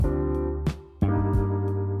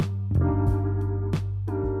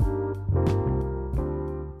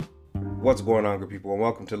What's going on, good people, and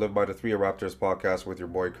welcome to Live by the 3 Raptors podcast with your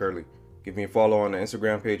boy Curly. Give me a follow on the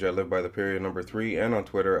Instagram page at Live by the period number 3 and on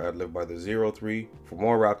Twitter at Live by the 03 for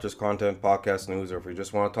more Raptors content, podcast news, or if you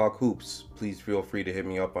just want to talk hoops, please feel free to hit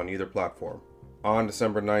me up on either platform. On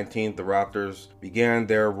December 19th, the Raptors began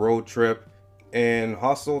their road trip in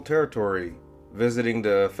hostile territory, visiting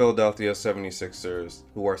the Philadelphia 76ers,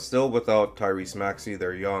 who are still without Tyrese Maxey,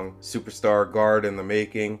 their young superstar guard in the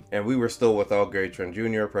making, and we were still without Gary Trent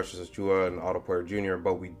Jr., Precious Achiuwa, and Otto Porter Jr.,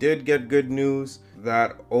 but we did get good news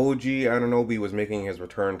that OG Anunoby was making his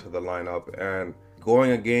return to the lineup, and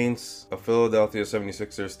going against a Philadelphia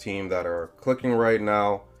 76ers team that are clicking right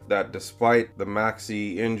now, that despite the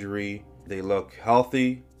Maxey injury, they look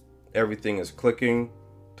healthy, everything is clicking.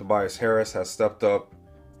 Tobias Harris has stepped up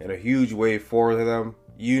in a huge way for them.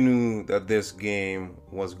 You knew that this game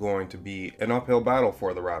was going to be an uphill battle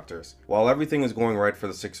for the Raptors. While everything is going right for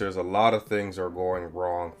the Sixers, a lot of things are going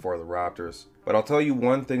wrong for the Raptors. But I'll tell you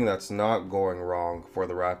one thing that's not going wrong for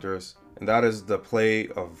the Raptors, and that is the play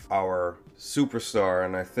of our superstar.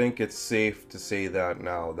 And I think it's safe to say that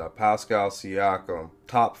now, that Pascal Siakam,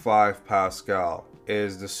 top 5 Pascal,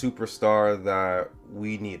 is the superstar that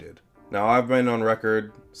we needed. Now, I've been on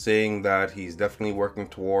record saying that he's definitely working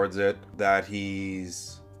towards it, that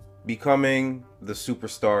he's becoming the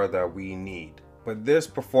superstar that we need. But this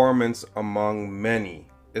performance, among many,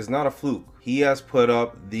 is not a fluke. He has put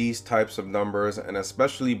up these types of numbers, and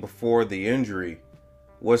especially before the injury,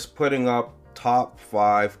 was putting up top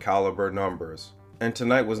 5 caliber numbers. And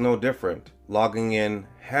tonight was no different, logging in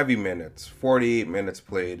heavy minutes, 48 minutes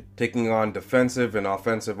played, taking on defensive and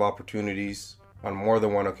offensive opportunities on more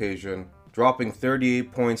than one occasion, dropping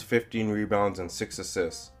 38 points, 15 rebounds, and 6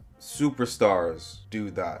 assists. Superstars do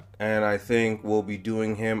that, and I think we'll be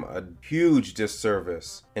doing him a huge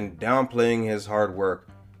disservice in downplaying his hard work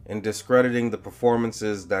and discrediting the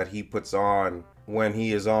performances that he puts on when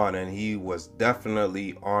he is on, and he was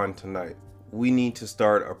definitely on tonight. We need to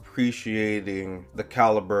start appreciating the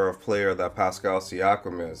caliber of player that Pascal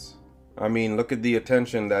Siakam is. I mean, look at the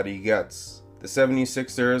attention that he gets. The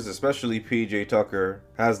 76ers, especially PJ Tucker,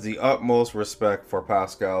 has the utmost respect for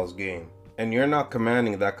Pascal's game. And you're not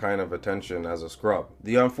commanding that kind of attention as a scrub.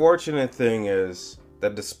 The unfortunate thing is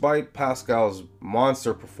that despite Pascal's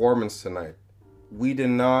monster performance tonight, we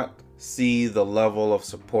did not see the level of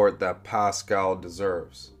support that Pascal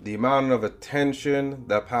deserves. The amount of attention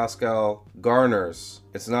that Pascal garners,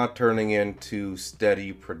 it's not turning into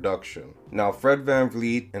steady production. Now, Fred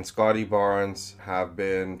VanVleet and Scottie Barnes have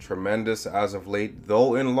been tremendous as of late,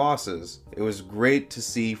 though in losses. It was great to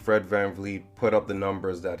see Fred VanVleet put up the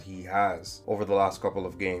numbers that he has over the last couple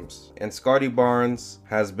of games. And Scottie Barnes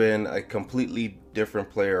has been a completely different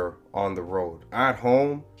player on the road. At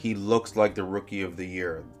home, he looks like the rookie of the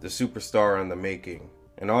year, the superstar in the making.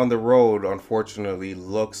 And on the road, unfortunately,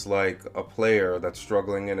 looks like a player that's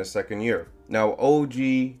struggling in his second year. Now, OG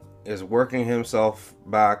is working himself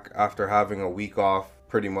back after having a week off,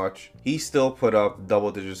 pretty much. He still put up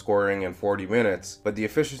double-digit scoring in 40 minutes, but the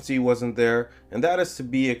efficiency wasn't there, and that is to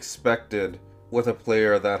be expected with a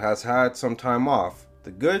player that has had some time off.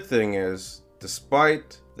 The good thing is,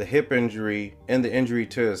 despite the hip injury and the injury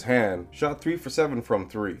to his hand, shot 3 for 7 from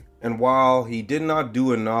 3. And while he did not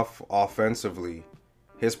do enough offensively,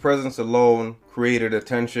 his presence alone created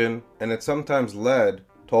attention, and it sometimes led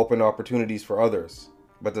to open opportunities for others.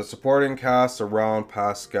 But the supporting cast around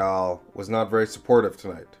Pascal was not very supportive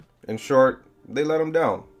tonight. In short, they let him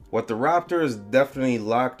down. What the Raptors definitely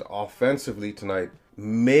lacked offensively tonight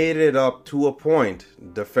made it up to a point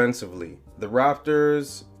defensively. The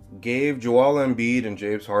Raptors gave Joel Embiid and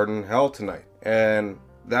James Harden hell tonight, and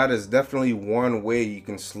that is definitely one way you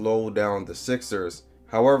can slow down the Sixers.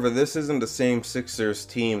 However, this isn't the same Sixers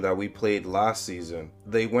team that we played last season.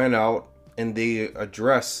 They went out and they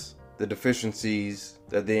addressed the deficiencies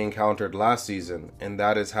that they encountered last season, and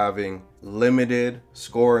that is having limited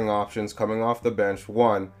scoring options coming off the bench,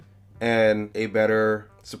 one, and a better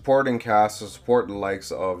supporting cast to support the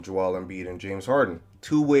likes of Joel Embiid and James Harden.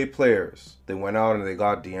 Two-way players. They went out and they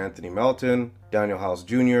got DeAnthony Melton, Daniel House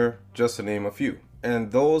Jr., just to name a few.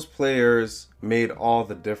 And those players made all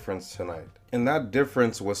the difference tonight. And that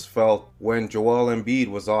difference was felt when Joel Embiid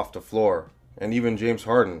was off the floor, and even James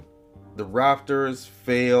Harden. The Raptors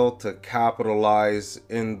failed to capitalize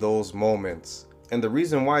in those moments. And the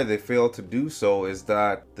reason why they failed to do so is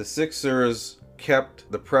that the Sixers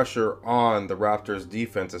kept the pressure on the Raptors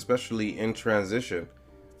defense, especially in transition.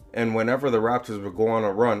 And whenever the Raptors would go on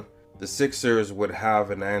a run, the Sixers would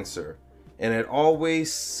have an answer. And it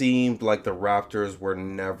always seemed like the Raptors were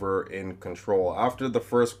never in control. After the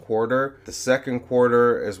first quarter, the second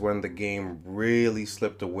quarter is when the game really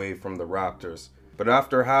slipped away from the Raptors. But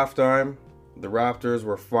after halftime, the Raptors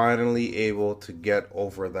were finally able to get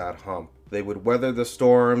over that hump. They would weather the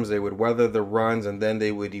storms, they would weather the runs, and then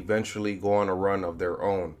they would eventually go on a run of their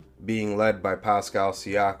own, being led by Pascal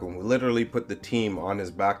Siakam, who literally put the team on his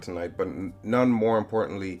back tonight, but none more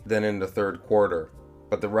importantly than in the third quarter.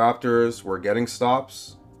 But the Raptors were getting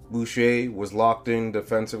stops. Boucher was locked in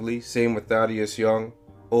defensively. Same with Thaddeus Young.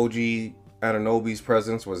 OG Anunoby's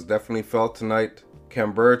presence was definitely felt tonight.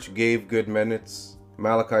 Khem Birch gave good minutes.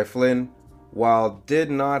 Malachi Flynn, while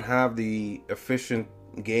did not have the efficient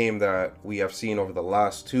game that we have seen over the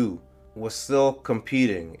last two, was still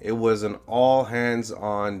competing. It was an all hands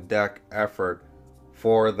on deck effort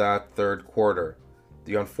for that third quarter.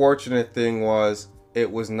 The unfortunate thing was it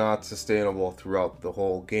was not sustainable throughout the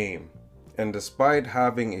whole game. And despite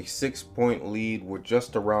having a 6-point lead with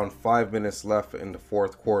just around 5 minutes left in the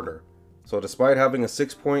fourth quarter, so despite having a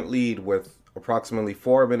 6-point lead with approximately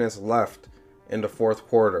 4 minutes left in the fourth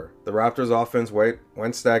quarter, the Raptors offense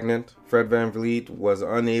went stagnant. Fred VanVleet was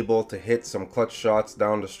unable to hit some clutch shots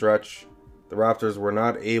down the stretch. The Raptors were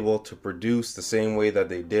not able to produce the same way that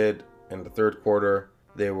they did in the third quarter.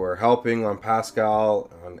 They were helping on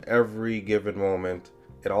Pascal on every given moment.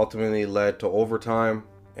 It ultimately led to overtime,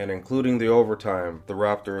 and including the overtime, the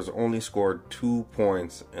Raptors only scored 2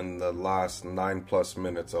 points in the last 9+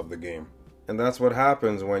 minutes of the game. And that's what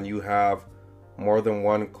happens when you have more than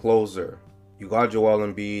one closer. You got Joel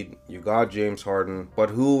Embiid, you got James Harden,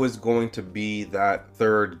 but who is going to be that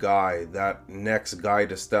third guy, that next guy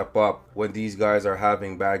to step up when these guys are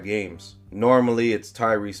having bad games? Normally it's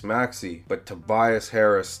Tyrese Maxey, but Tobias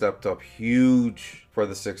Harris stepped up huge for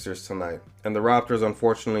the Sixers tonight. And the Raptors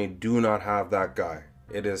unfortunately do not have that guy.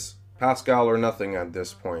 It is Pascal or nothing at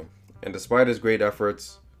this point. And despite his great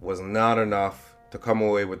efforts, was not enough to come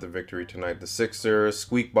away with the victory tonight. The Sixers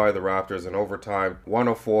squeaked by the Raptors in overtime,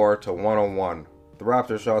 104-101. The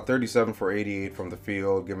Raptors shot 37 for 88 from the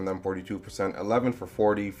field, giving them 42%, 11 for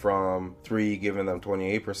 40 from 3, giving them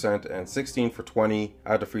 28%, and 16 for 20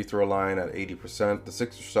 at the free throw line at 80%. The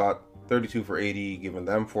Sixers shot 32 for 80, giving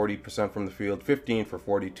them 40% from the field, 15 for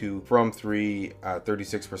 42 from 3 at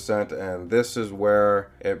 36%, and this is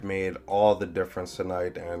where it made all the difference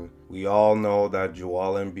tonight. And we all know that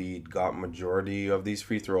Joel Embiid got majority of these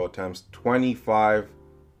free throw attempts, 25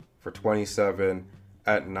 for 27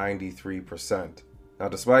 at 93%. Now,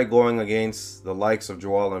 despite going against the likes of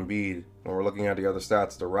Joel Embiid, when we're looking at the other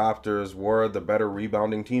stats, the Raptors were the better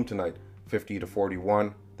rebounding team tonight,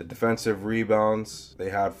 50-41. The defensive rebounds, they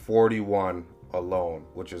had 41 alone,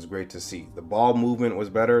 which is great to see. The ball movement was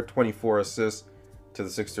better, 24 assists to the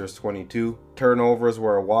Sixers' 22. Turnovers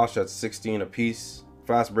were a wash at 16 apiece.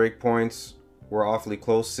 Fast break points were awfully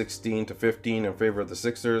close, 16-15 in favor of the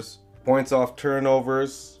Sixers. Points off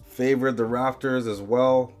turnovers favored the Raptors as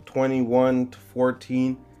well,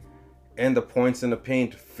 21-14. And the points in the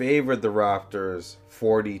paint favored the Raptors,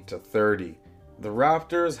 40-30. The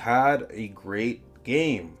Raptors had a great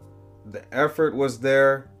game. The effort was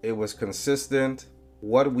there. It was consistent.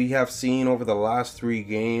 What we have seen over the last 3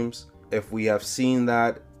 games, if we have seen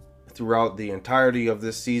that throughout the entirety of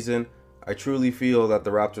this season, I truly feel that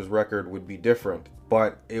the Raptors record would be different.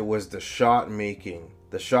 But it was the shot making,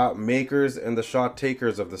 the shot makers and the shot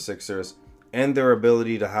takers of the Sixers, and their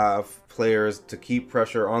ability to have players to keep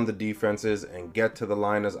pressure on the defenses and get to the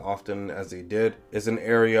line as often as they did is an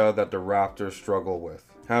area that the Raptors struggle with.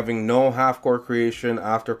 Having no half-court creation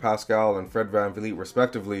after Pascal and Fred VanVleet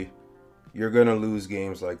respectively, you're going to lose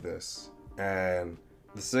games like this. And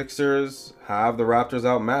the Sixers have the Raptors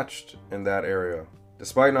outmatched in that area.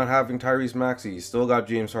 Despite not having Tyrese Maxey, you still got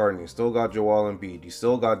James Harden, you still got Joel Embiid, you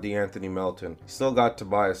still got DeAnthony Melton, you still got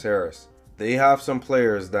Tobias Harris. They have some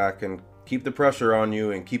players that can keep the pressure on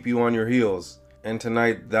you and keep you on your heels. And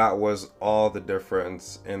tonight, that was all the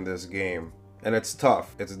difference in this game. And it's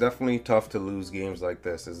tough. It's definitely tough to lose games like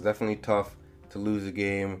this. It's definitely tough to lose a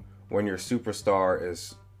game when your superstar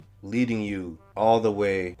is leading you all the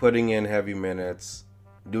way, putting in heavy minutes,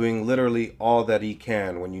 doing literally all that he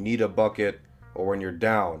can when you need a bucket or when you're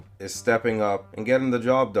down, is stepping up and getting the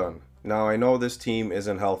job done. Now, I know this team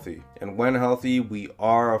isn't healthy, and when healthy, we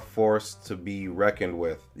are a force to be reckoned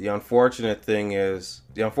with. The unfortunate thing is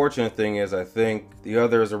I think the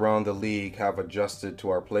others around the league have adjusted to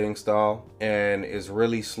our playing style and is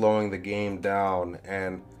really slowing the game down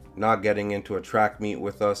and not getting into a track meet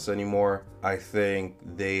with us anymore. I think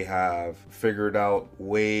they have figured out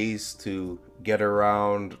ways to get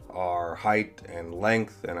around our height and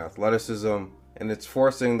length and athleticism and it's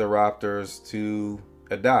forcing the Raptors to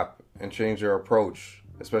adapt and change their approach,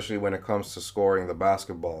 especially when it comes to scoring the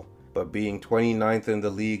basketball. But being 29th in the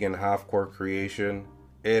league in half-court creation,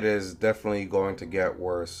 it is definitely going to get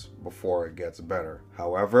worse before it gets better.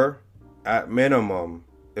 However, at minimum,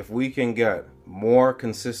 if we can get more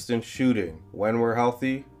consistent shooting when we're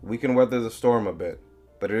healthy, we can weather the storm a bit.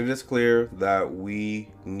 But it is clear that we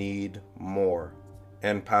need more.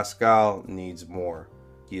 And Pascal needs more.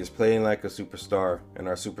 He is playing like a superstar, and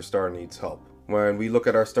our superstar needs help. When we look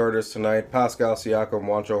at our starters tonight, Pascal Siakam,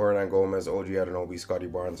 Juancho Hernan-Gomez, OG Anunoby, Scotty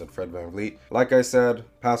Barnes, and Fred VanVleet. Like I said,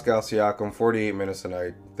 Pascal Siakam, 48 minutes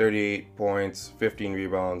tonight, 38 points, 15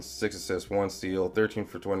 rebounds, 6 assists, 1 steal, 13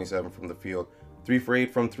 for 27 from the field, 3 for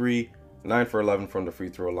 8 from 3, 9 for 11 from the free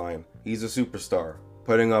throw line. He's a superstar,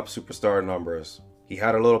 putting up superstar numbers. He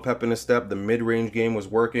had a little pep in his step. The mid-range game was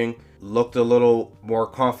working, looked a little more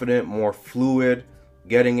confident, more fluid,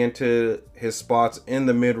 getting into his spots in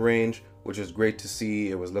the mid-range, which is great to see.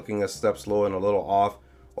 It was looking a step slow and a little off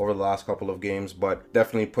over the last couple of games, but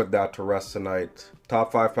definitely put that to rest tonight.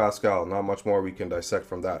 Top 5 Pascal, not much more we can dissect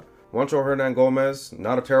from that. Juancho Hernan-Gomez,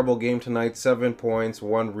 not a terrible game tonight. 7 points,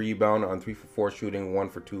 1 rebound on 3 for 4 shooting, 1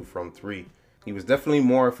 for 2 from 3. He was definitely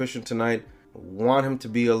more efficient tonight. Want him to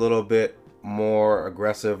be a little bit more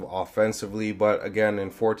aggressive offensively, but again, in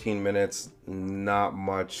 14 minutes, not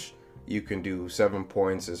much you can do. 7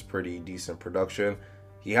 points is pretty decent production.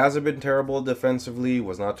 He hasn't been terrible defensively,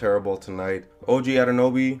 was not terrible tonight. OG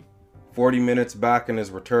Anunoby, 40 minutes back in his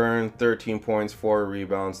return, 13 points, 4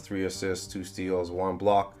 rebounds, 3 assists, 2 steals, 1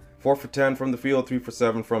 block. 4 for 10 from the field, 3 for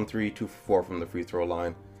 7 from 3, 2 for 4 from the free throw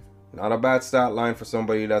line. Not a bad stat line for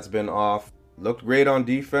somebody that's been off. Looked great on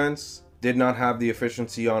defense. Did not have the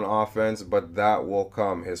efficiency on offense, but that will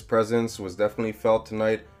come. His presence was definitely felt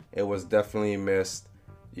tonight. It was definitely missed.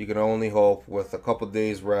 You can only hope with a couple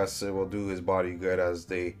days rest it will do his body good as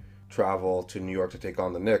they travel to New York to take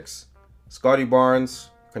on the Knicks. Scotty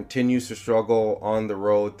Barnes continues to struggle on the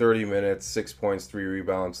road. 30 minutes, 6 points, 3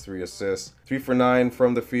 rebounds, 3 assists. 3 for 9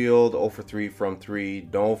 from the field, 0 for 3 from 3.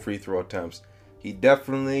 No free throw attempts. He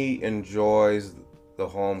definitely enjoys the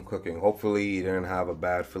home cooking. Hopefully he didn't have a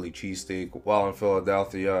bad Philly cheesesteak while in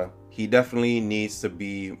Philadelphia. He definitely needs to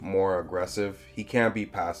be more aggressive. He can't be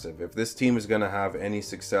passive. If this team is going to have any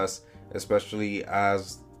success, especially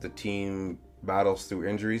as the team battles through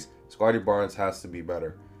injuries, Scotty Barnes has to be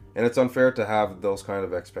better. And it's unfair to have those kind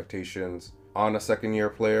of expectations on a second-year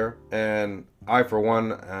player. And I, for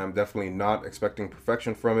one, am definitely not expecting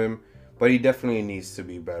perfection from him, but he definitely needs to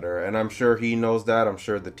be better. And I'm sure he knows that. I'm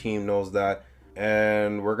sure the team knows that.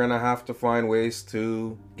 And we're going to have to find ways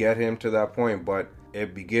to get him to that point. But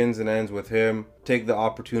it begins and ends with him. Take the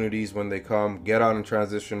opportunities when they come. Get out and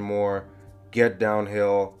transition more. Get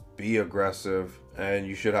downhill. Be aggressive. And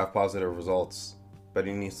you should have positive results. But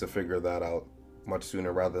he needs to figure that out much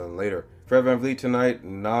sooner rather than later. Fred VanVleet tonight,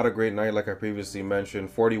 not a great night like I previously mentioned.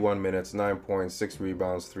 41 minutes, 9 points, 6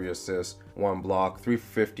 rebounds, 3 assists, 1 block, 3 for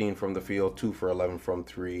 15 from the field, 2 for 11 from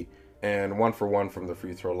 3, and 1 for 1 from the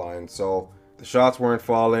free throw line. So the shots weren't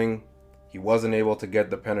falling. He wasn't able to get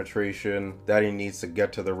the penetration that he needs to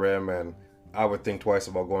get to the rim, and I would think twice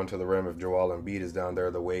about going to the rim if Joel Embiid is down there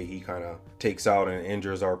the way he kind of takes out and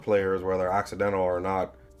injures our players, whether accidental or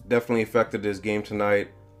not. Definitely affected his game tonight.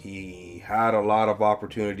 He had a lot of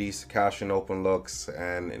opportunities to cash in open looks,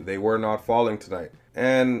 and they were not falling tonight.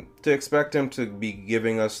 And to expect him to be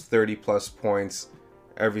giving us 30 plus points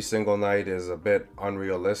every single night is a bit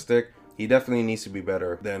unrealistic. He definitely needs to be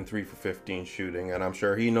better than 3 for 15 shooting, and I'm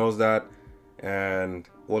sure he knows that, and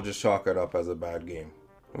we'll just chalk it up as a bad game.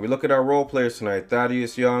 When we look at our role players tonight,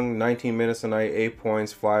 Thaddeus Young, 19 minutes tonight, 8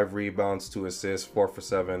 points, 5 rebounds, 2 assists, 4 for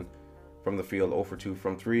 7 from the field, 0 for 2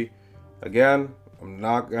 from 3. Again, I'm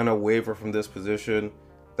not going to waver from this position.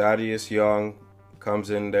 Thaddeus Young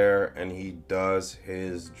comes in there and he does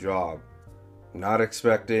his job. Not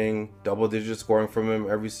expecting double-digit scoring from him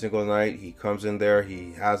every single night. He comes in there,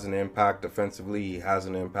 he has an impact defensively, he has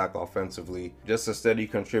an impact offensively. Just a steady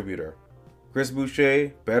contributor. Chris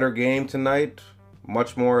Boucher, better game tonight.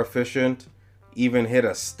 Much more efficient. Even hit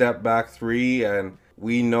a step-back 3, and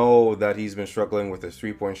we know that he's been struggling with his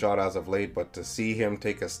three-point shot as of late, but to see him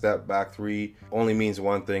take a step-back 3 only means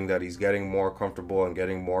one thing, that he's getting more comfortable and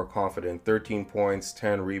getting more confident. 13 points,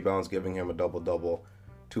 10 rebounds, giving him a double-double,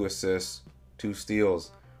 2 assists, 2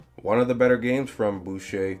 steals. One of the better games from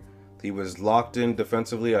Boucher. He was locked in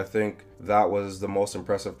defensively. I think that was the most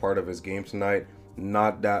impressive part of his game tonight.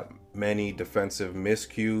 Not that many defensive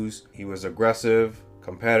miscues. He was aggressive,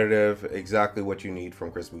 competitive, exactly what you need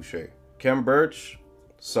from Chris Boucher. Khem Birch,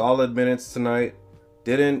 solid minutes tonight.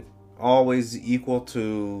 Didn't always equal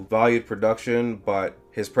to valued production, but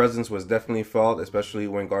his presence was definitely felt, especially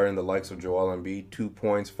when guarding the likes of Joel Embiid. 2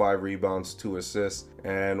 points, 5 rebounds, 2 assists,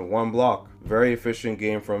 and 1 block. Very efficient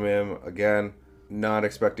game from him. Again, not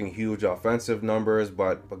expecting huge offensive numbers,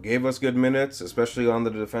 but gave us good minutes, especially on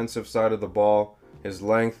the defensive side of the ball. His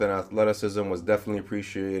length and athleticism was definitely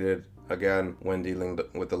appreciated, again, when dealing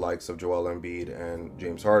with the likes of Joel Embiid and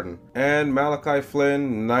James Harden. And Malachi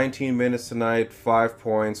Flynn, 19 minutes tonight, 5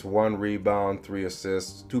 points, 1 rebound, 3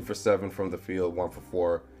 assists, 2 for 7 from the field, 1 for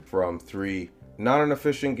 4 from 3. Not an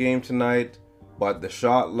efficient game tonight, but the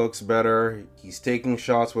shot looks better. He's taking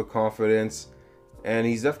shots with confidence, and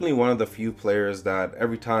he's definitely one of the few players that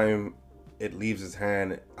every time it leaves his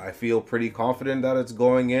hand, I feel pretty confident that it's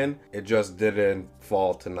going in. It just didn't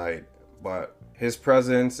fall tonight, but his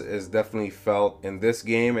presence is definitely felt in this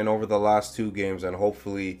game and over the last 2 games, and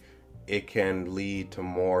hopefully it can lead to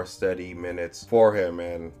more steady minutes for him,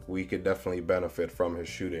 and we could definitely benefit from his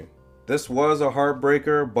shooting. This was a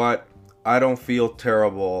heartbreaker, but I don't feel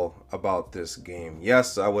terrible about this game.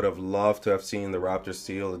 Yes, I would have loved to have seen the Raptors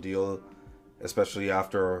seal the deal, especially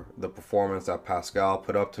after the performance that Pascal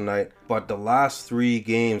put up tonight. But the last 3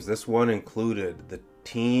 games, this one included, the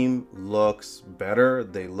team looks better.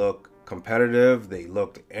 They look competitive. They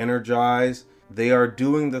looked energized. They are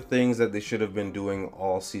doing the things that they should have been doing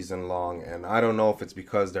all season long. And I don't know if it's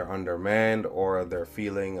because they're undermanned or they're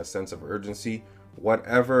feeling a sense of urgency.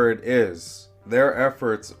 Whatever it is, their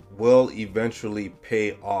efforts will eventually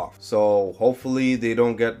pay off. So hopefully they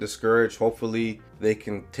don't get discouraged. Hopefully they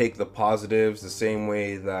can take the positives the same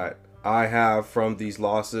way that I have from these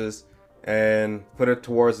losses and put it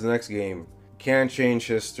towards the next game. Can't change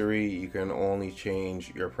history. You can only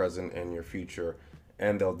change your present and your future.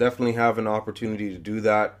 And they'll definitely have an opportunity to do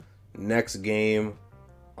that next game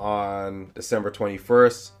on December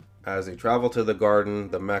 21st as they travel to the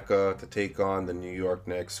Garden, the Mecca, to take on the New York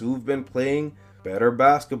Knicks, who've been playing better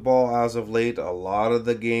basketball as of late. A lot of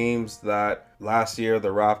the games that last year the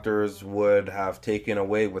Raptors would have taken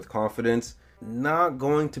away with confidence, not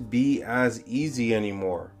going to be as easy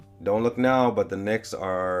anymore. Don't look now, but the Knicks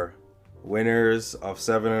are winners of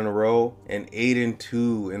 7 in a row and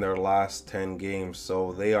 8-2 in their last 10 games.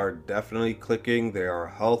 So they are definitely clicking. They are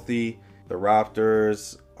healthy. The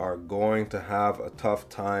Raptors are going to have a tough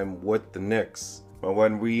time with the Knicks. But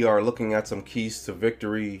when we are looking at some keys to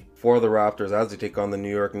victory for the Raptors as they take on the New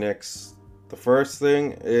York Knicks, the first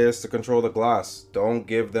thing is to control the glass. Don't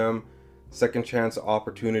give them second chance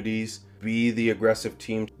opportunities. Be the aggressive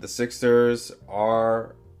team. The Sixers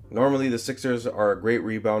are a great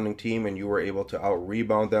rebounding team, and you were able to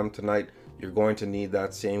out-rebound them tonight. You're going to need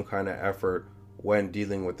that same kind of effort when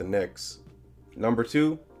dealing with the Knicks. Number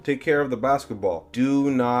 2, take care of the basketball.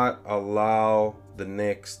 Do not allow the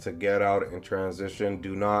Knicks to get out in transition.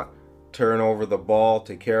 Do not turn over the ball.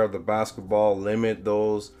 Take care of the basketball. Limit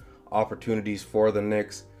those opportunities for the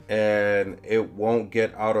Knicks, and it won't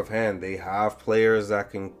get out of hand. They have players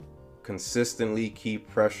that can consistently keep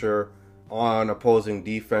pressure on opposing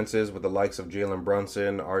defenses with the likes of Jalen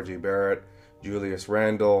Brunson, RJ Barrett, Julius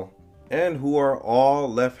Randle, and who are all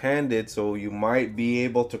left-handed, so you might be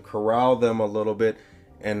able to corral them a little bit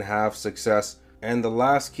and have success. And the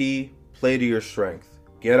last key, play to your strength.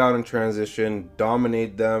 Get out in transition,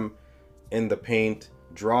 dominate them in the paint,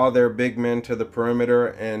 draw their big men to the perimeter,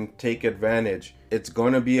 and take advantage. It's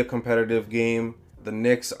going to be a competitive game. The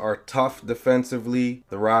Knicks are tough defensively.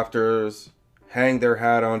 The Raptors hang their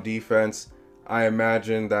hat on defense. I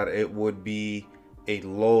imagine that it would be a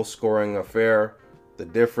low-scoring affair. The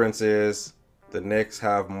difference is the Knicks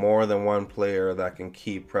have more than one player that can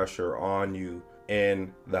keep pressure on you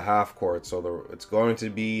in the half court. So it's going to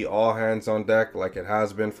be all hands on deck like it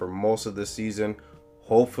has been for most of the season.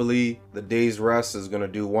 Hopefully the day's rest is going to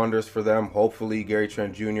do wonders for them. Hopefully Gary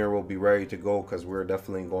Trent Jr. will be ready to go, because we're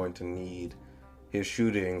definitely going to need his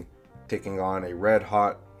shooting taking on a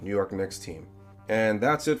red-hot New York Knicks team. And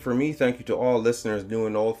that's it for me. Thank you to all listeners, new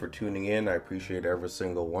and old, for tuning in. I appreciate every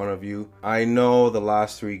single one of you. I know the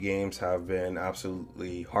last 3 games have been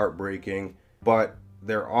absolutely heartbreaking, but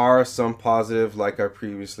there are some positives, like I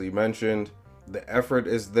previously mentioned. The effort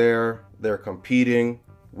is there. They're competing.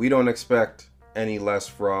 We don't expect any less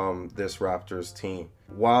from this Raptors team.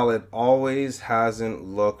 While it always hasn't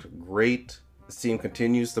looked great, this team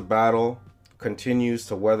continues to battle, continues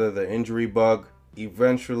to weather the injury bug.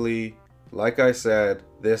 Eventually, like I said,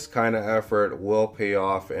 this kind of effort will pay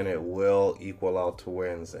off and it will equal out to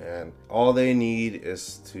wins. And all they need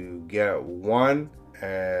is to get one,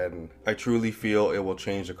 and I truly feel it will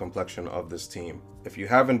change the complexion of this team. If you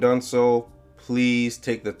haven't done so, please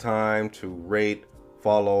take the time to rate,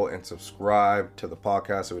 follow, and subscribe to the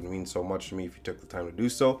podcast. It would mean so much to me if you took the time to do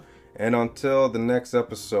so. And until the next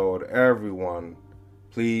episode, everyone,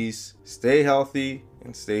 please stay healthy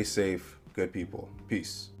and stay safe, good people.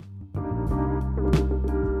 Peace.